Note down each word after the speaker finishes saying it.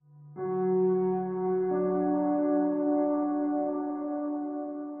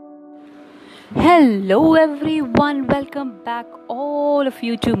Hello, everyone. Welcome back, all of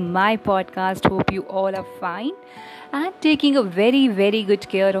you, to my podcast. Hope you all are fine and taking a very, very good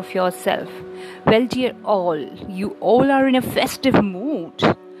care of yourself. Well, dear all, you all are in a festive mood.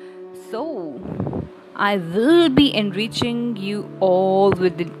 So, I will be enriching you all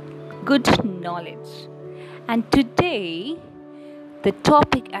with the good knowledge. And today, the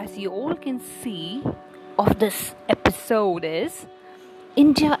topic, as you all can see, of this episode is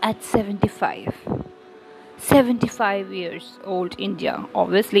India at 75. 75 years old India.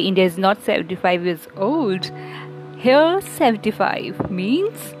 Obviously, India is not 75 years old. Here, 75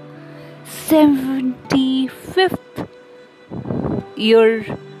 means 75th year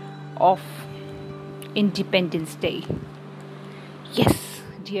of Independence Day. Yes,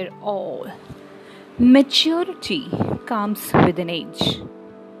 dear all, maturity comes with an age.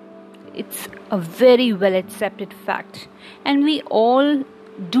 It's a very well accepted fact, and we all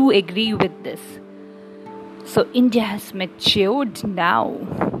do agree with this. So, India has matured now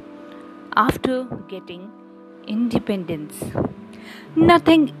after getting independence.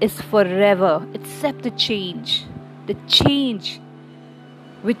 Nothing is forever except the change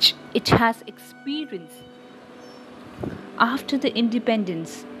which it has experienced after the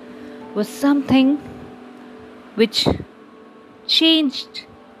independence was something which changed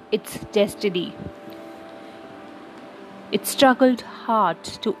its destiny. It struggled hard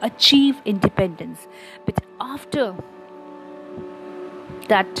to achieve independence, but after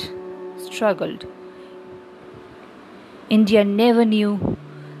that struggle, India never knew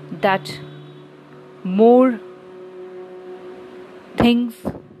that more things,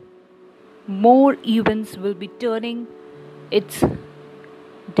 more events will be turning its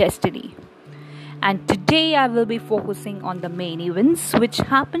destiny. And today I will be focusing on the main events which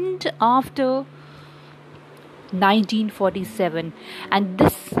happened after 1947, and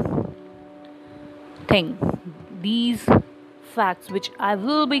these facts which I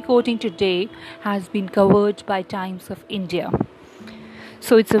will be quoting today has been covered by Times of India.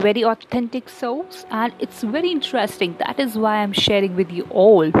 So it's a very authentic source and it's very interesting. That is why I'm sharing with you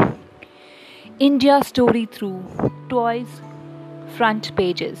all India story through twice front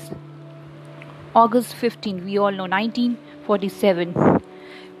pages. August 15, we all know 1947,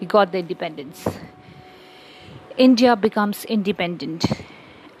 we got the independence. India becomes independent,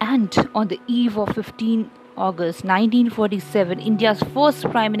 and on the eve of 15 August 1947, India's first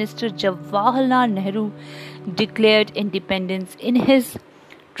Prime Minister Jawaharlal Nehru declared independence in his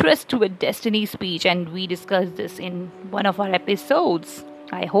Tryst with Destiny speech, and we discussed this in one of our episodes.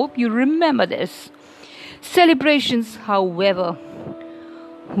 I hope you remember this. Celebrations, however,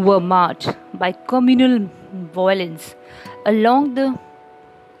 were marked by communal violence along the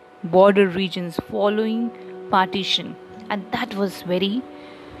border regions following partition, and that was very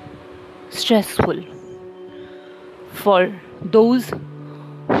stressful for those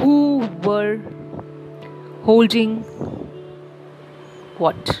who were holding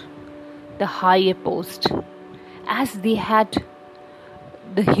the higher post, as they had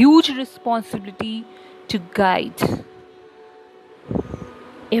the huge responsibility to guide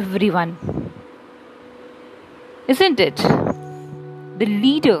everyone, isn't it? The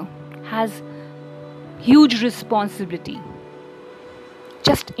leader has huge responsibility.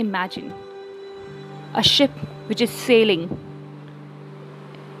 Just imagine a ship which is sailing.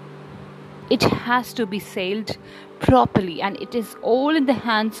 It has to be sailed properly, and it is all in the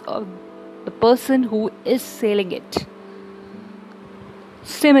hands of the person who is sailing it.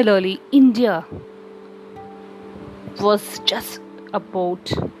 Similarly, India was just a boat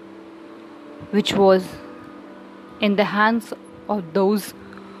which was in the hands of those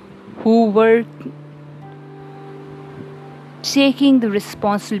who were taking the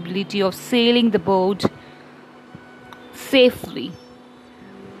responsibility of sailing the boat safely.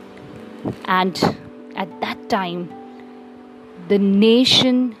 And at that time, the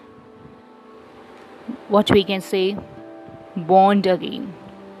nation, what we can say, born again.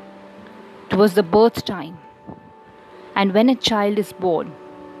 It was the birth time. And when a child is born,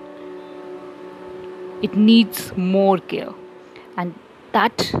 it needs more care. And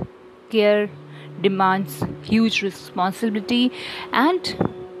that care demands huge responsibility. And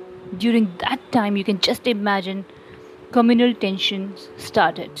during that time, you can just imagine communal tensions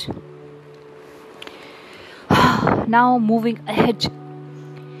started. Now moving ahead,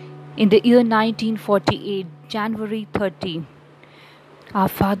 in the year 1948, January 30, our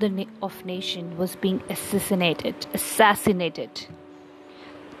father of nation was being assassinated.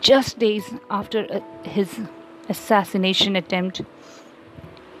 Just days after his assassination attempt,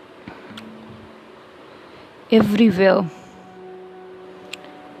 everywhere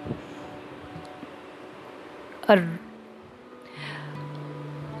her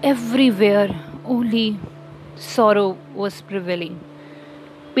everywhere only sorrow was prevailing.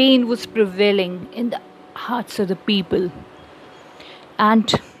 Pain was prevailing in the hearts of the people.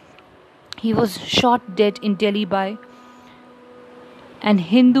 And he was shot dead in Delhi by an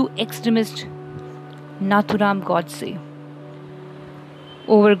Hindu extremist, Nathuram Godse,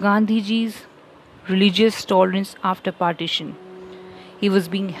 over Gandhiji's religious tolerance after partition. He was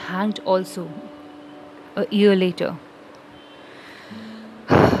being hanged also a year later.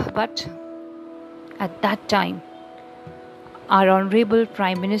 But at that time, our Honorable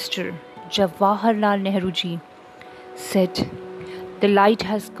Prime Minister Jawaharlal Nehru ji said, "The light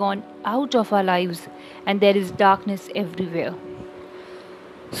has gone out of our lives and there is darkness everywhere."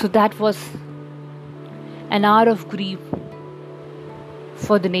 So that was an hour of grief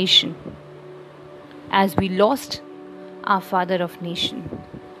for the nation as we lost our father of nation.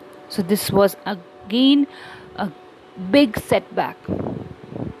 So this was again a big setback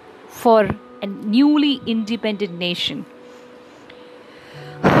for a newly independent nation.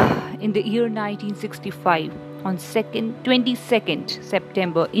 In the year 1965, on 22nd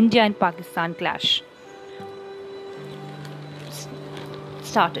September, India and Pakistan clash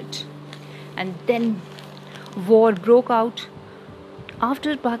started, and then war broke out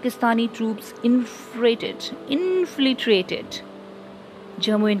after Pakistani troops infiltrated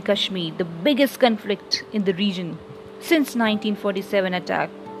Jammu and Kashmir, the biggest conflict in the region since 1947 attack,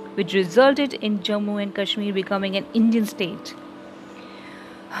 which resulted in Jammu and Kashmir becoming an Indian state.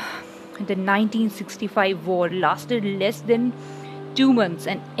 The 1965 war lasted less than 2 months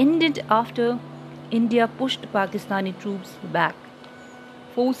and ended after India pushed Pakistani troops back,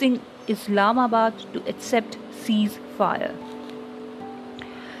 forcing Islamabad to accept ceasefire.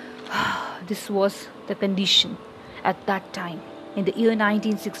 This was the condition at that time in the year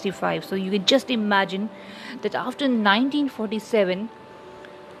 1965. So you can just imagine that after 1947,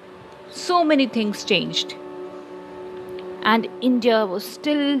 so many things changed, and India was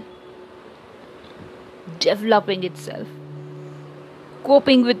still developing itself,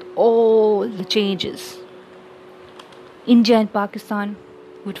 coping with all the changes. India and Pakistan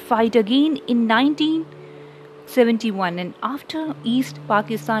would fight again in 1971, and after East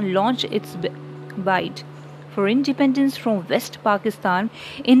Pakistan launched its bid for independence from West Pakistan,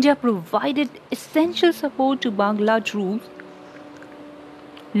 India provided essential support to Bangla troops,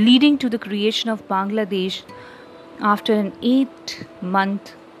 leading to the creation of Bangladesh after an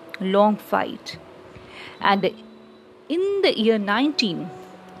 8-month-long fight. And in the year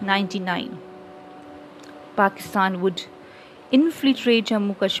 1999, Pakistan would infiltrate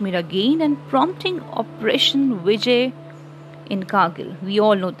Jammu Kashmir again and prompting Operation Vijay in Kargil. We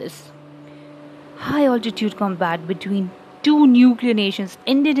all know this. High altitude combat between two nuclear nations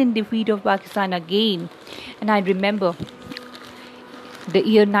ended in defeat of Pakistan again. And I remember the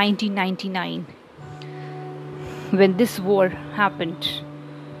year 1999 when this war happened.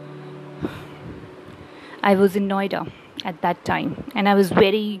 I was in Noida at that time, and I was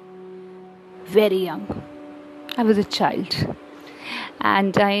very, very young. I was a child,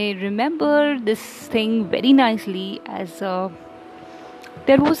 and I remember this thing very nicely as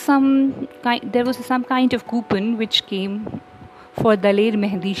there was some kind of coupon which came for Daler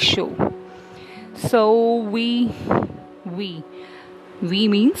Mehndi show. So we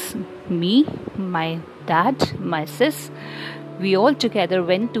means me, my dad, my sis, we all together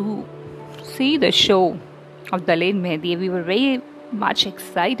went to see the show of Daler Mehndi. We were very much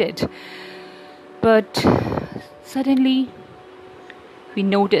excited, but suddenly we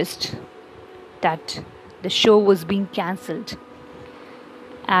noticed that the show was being cancelled,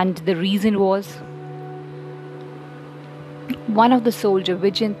 and the reason was one of the soldiers,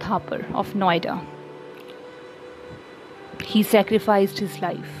 Vijayan Thapar of Noida, he sacrificed his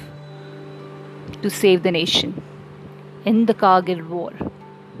life to save the nation in the Kargil war.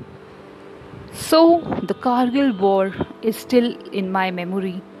 So the Kargil war is still in my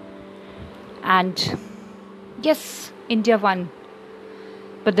memory, and yes, India won,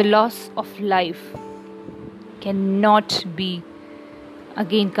 but the loss of life cannot be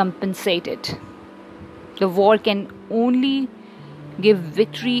again compensated. The war can only give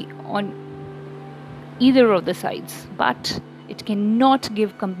victory on either of the sides, but it cannot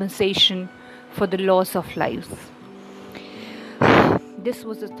give compensation for the loss of lives. This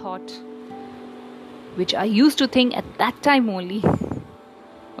was a thought which I used to think at that time only.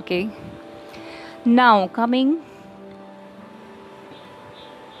 Okay. Now coming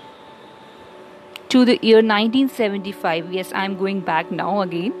to the year 1975. Yes, I am going back now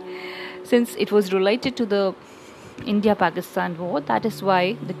again, since it was related to the India-Pakistan war. That is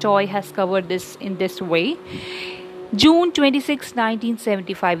why the toy has covered this in this way. June 26,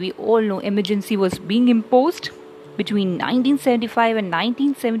 1975, we all know emergency was being imposed between 1975 and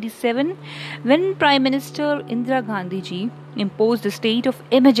 1977 when Prime Minister Indira Gandhi ji imposed a state of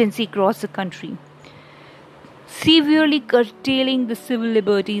emergency across the country, severely curtailing the civil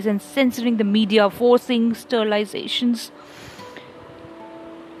liberties and censoring the media, forcing sterilizations,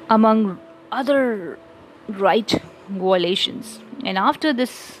 among other right violations. And after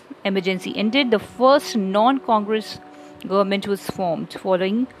this emergency ended, the first non-Congress government was formed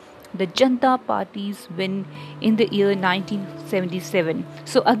following the Janata Party's win in the year 1977.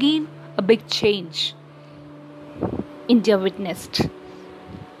 So again, a big change India witnessed.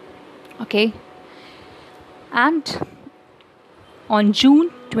 Okay. And on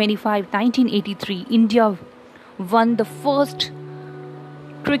June 25, 1983, India won the first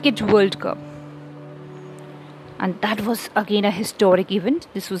Cricket World Cup. And that was again a historic event.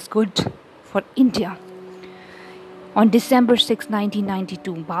 This was good for India. On December 6,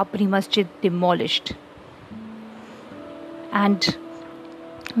 1992, Babri Masjid demolished. And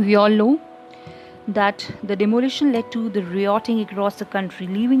we all know that the demolition led to the rioting across the country,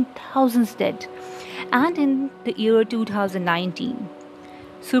 leaving thousands dead. And in the year 2019,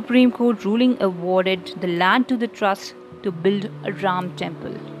 Supreme Court ruling awarded the land to the trust to build a Ram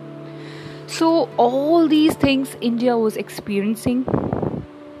temple. So all these things India was experiencing,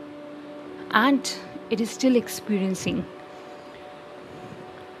 and it is still experiencing.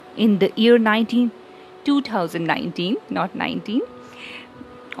 In the year 2019, not 19,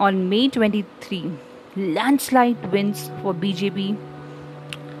 on May 23, landslide wins for BJP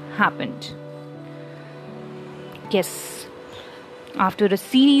happened. Yes, after a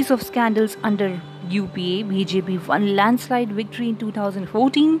series of scandals under UPA, BJP won landslide victory in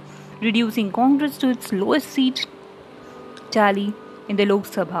 2014, reducing Congress to its lowest seat tally in the Lok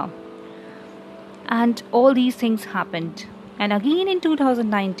Sabha. And all these things happened. And again in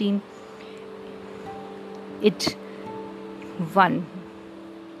 2019, it won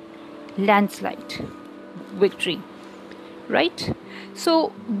landslide victory. Right?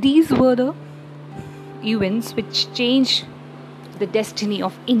 So these were the events which changed the destiny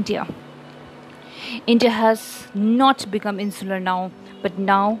of India. India has not become insular now, but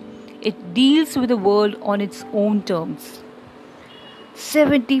now it deals with the world on its own terms.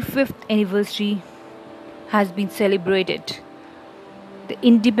 75th anniversary has been celebrated. The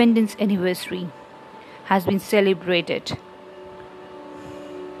independence anniversary has been celebrated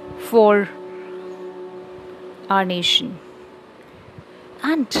for our nation.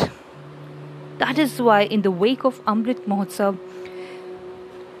 And that is why in the wake of Amrit Mahotsav,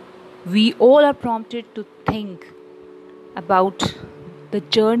 we all are prompted to think about the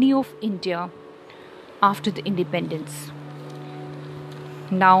journey of India after the independence.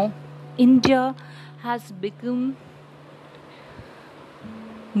 Now, India has become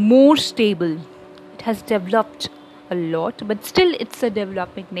more stable. It has developed a lot, but still it's a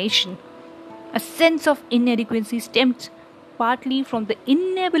developing nation. A sense of inadequacy stemmed partly from the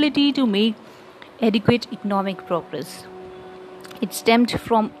inability to make adequate economic progress. It stemmed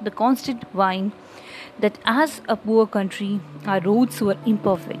from the constant whine that as a poor country, our roads were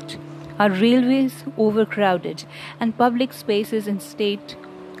imperfect, our railways overcrowded, and public spaces in state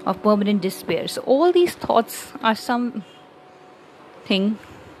of permanent despair. So all these thoughts are something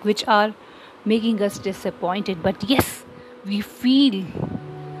which are making us disappointed. But yes, we feel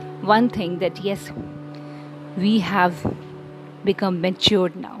one thing, that yes, we have become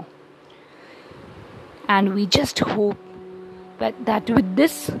matured now. And we just hope that with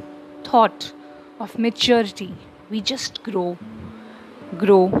this thought of maturity, we just grow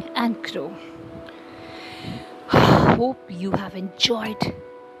and grow. Hope you have enjoyed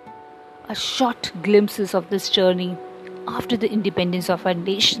a short glimpses of this journey after the independence of our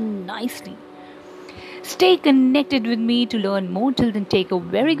nation nicely. Stay connected with me to learn more. Till then, take a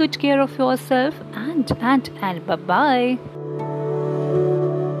very good care of yourself and bye-bye.